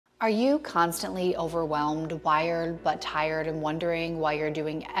Are you constantly overwhelmed, wired, but tired and wondering why you're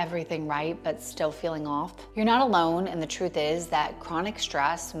doing everything right but still feeling off? You're not alone, and the truth is that chronic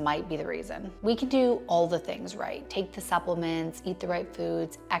stress might be the reason. We can do all the things right, take the supplements, eat the right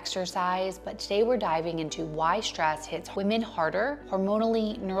foods, exercise, but today we're diving into why stress hits women harder,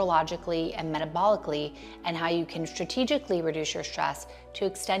 hormonally, neurologically, and metabolically, and how you can strategically reduce your stress to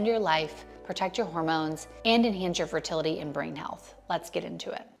extend your life, protect your hormones, and enhance your fertility and brain health. Let's get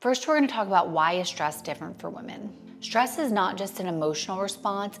into it. First, we're going to talk about why is stress different for women. Stress is not just an emotional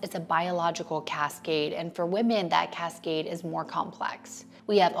response, it's a biological cascade, and for women, that cascade is more complex.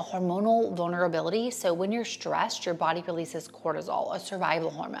 We have a hormonal vulnerability, so when you're stressed, your body releases cortisol, a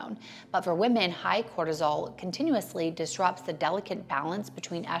survival hormone. But for women, high cortisol continuously disrupts the delicate balance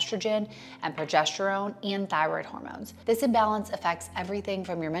between estrogen and progesterone and thyroid hormones. This imbalance affects everything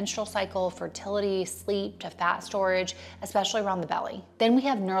from your menstrual cycle, fertility, sleep, to fat storage, especially around the belly. Then we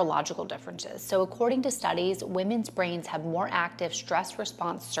have neurological differences. So according to studies, women's brains have more active stress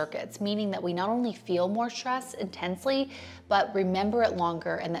response circuits, meaning that we not only feel more stress intensely, but remember it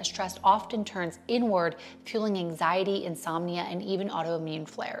longer, and that stress often turns inward, fueling anxiety, insomnia, and even autoimmune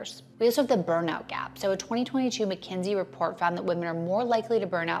flares. We also have the burnout gap. So a 2022 McKinsey report found that women are more likely to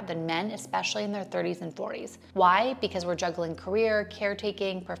burn out than men, especially in their 30s and 40s. Why? Because we're juggling career,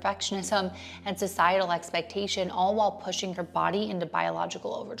 caretaking, perfectionism, and societal expectation, all while pushing your body into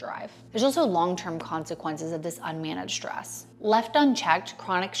biological overdrive. There's also long-term consequences of this unmanaged stress. Left unchecked,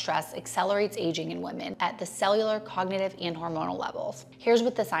 chronic stress accelerates aging in women at the cellular, cognitive, and hormonal levels. Here's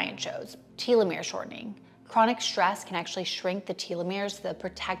what the science shows. Telomere shortening. Chronic stress can actually shrink the telomeres, the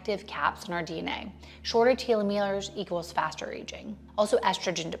protective caps in our DNA. Shorter telomeres equals faster aging. Also,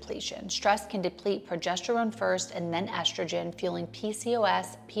 estrogen depletion. Stress can deplete progesterone first and then estrogen, fueling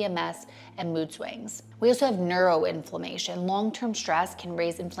PCOS, PMS, and mood swings. We also have neuroinflammation. Long-term stress can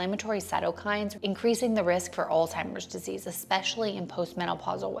raise inflammatory cytokines, increasing the risk for Alzheimer's disease, especially in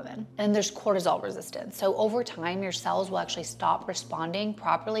postmenopausal women. And then there's cortisol resistance. So over time, your cells will actually stop responding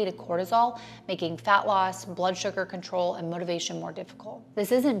properly to cortisol, making fat loss, blood sugar control, and motivation more difficult.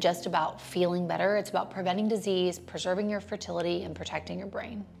 This isn't just about feeling better, it's about preventing disease, preserving your fertility, and protecting your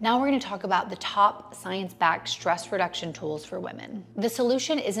brain. Now we're going to talk about the top science-backed stress reduction tools for women. The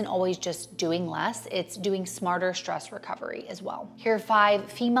solution isn't always just doing less, it's doing smarter stress recovery as well. Here are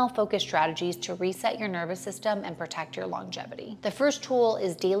 5 female-focused strategies to reset your nervous system and protect your longevity. The first tool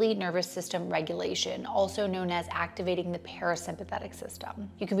is daily nervous system regulation, also known as activating the parasympathetic system.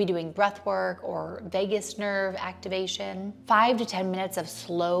 You can be doing breath work or vagus nerve activation. 5 to 10 minutes of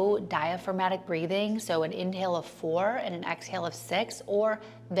slow diaphragmatic breathing, so an inhale of 4 and an exhale of 6, or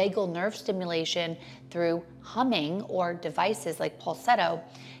vagal nerve stimulation through humming or devices like falsetto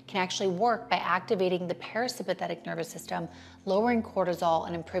can actually work by activating the parasympathetic nervous system, lowering cortisol,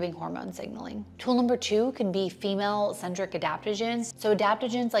 and improving hormone signaling. Tool number 2 can be female-centric adaptogens. So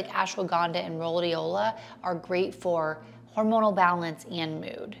adaptogens like ashwagandha and rhodiola are great for hormonal balance and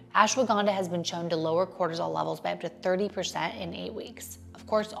mood. Ashwagandha has been shown to lower cortisol levels by up to 30% in 8 weeks. Of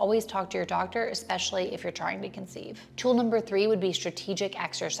course, always talk to your doctor, especially if you're trying to conceive. Tool number 3 would be strategic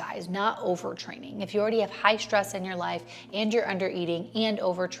exercise, not overtraining. If you already have high stress in your life and you're under eating and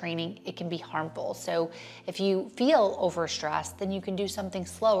overtraining, it can be harmful. So if you feel overstressed, then you can do something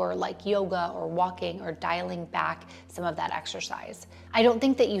slower like yoga or walking or dialing back some of that exercise. I don't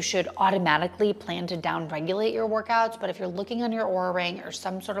think that you should automatically plan to downregulate your workouts, but if you're looking on your Oura Ring or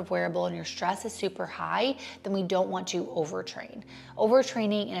some sort of wearable and your stress is super high, then we don't want to overtrain. Overtraining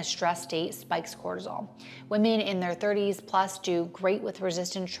in a stress state spikes cortisol. Women in their 30s plus do great with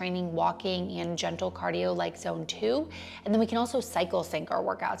resistance training, walking, and gentle cardio like zone 2. And then we can also cycle sync our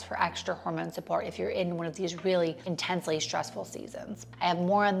workouts for extra hormone support if you're in one of these really intensely stressful seasons. I have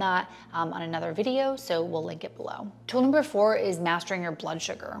more on that on another video, so we'll link it below. Tool number 4 is mastering your blood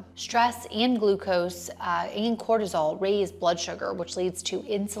sugar. Stress and glucose and cortisol raise blood sugar, which leads to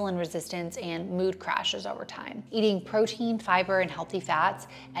insulin resistance and mood crashes over time. Eating protein, fiber, and healthy fats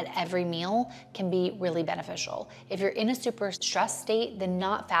at every meal can be really beneficial. If you're in a super stressed state, then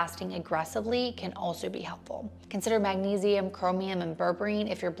not fasting aggressively can also be helpful. Consider magnesium, chromium, and berberine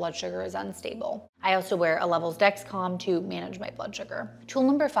if your blood sugar is unstable. I also wear a Levels Dexcom to manage my blood sugar. Tool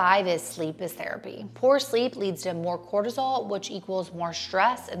number 5 is sleep is therapy. Poor sleep leads to more cortisol, which equals more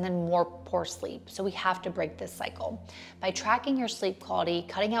stress and then more poor sleep. So we have to break this cycle. By tracking your sleep quality,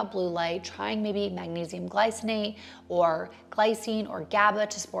 cutting out blue light, trying maybe magnesium glycinate or glycine or GABA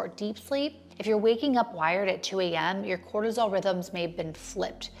to support deep sleep. If you're waking up wired at 2 a.m., your cortisol rhythms may have been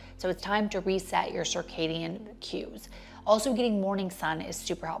flipped. So it's time to reset your circadian cues. Also, getting morning sun is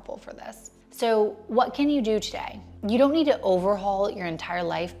super helpful for this. So what can you do today? You don't need to overhaul your entire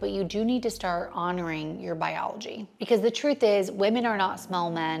life, but you do need to start honoring your biology. Because the truth is, women are not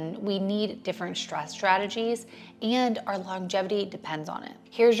small men. We need different stress strategies, and our longevity depends on it.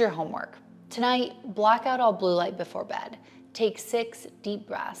 Here's your homework. Tonight, block out all blue light before bed. Take 6 deep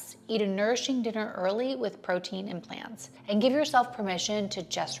breaths, eat a nourishing dinner early with protein and plants, and give yourself permission to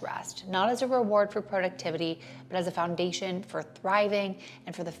just rest, not as a reward for productivity, but as a foundation for thriving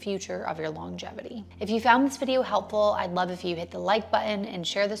and for the future of your longevity. If you found this video helpful, I'd love if you hit the like button and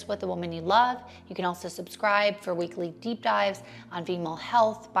share this with a woman you love. You can also subscribe for weekly deep dives on female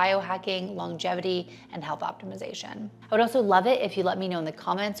health, biohacking, longevity, and health optimization. I would also love it if you let me know in the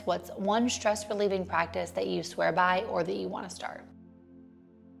comments what's one stress relieving practice that you swear by or that you want to start.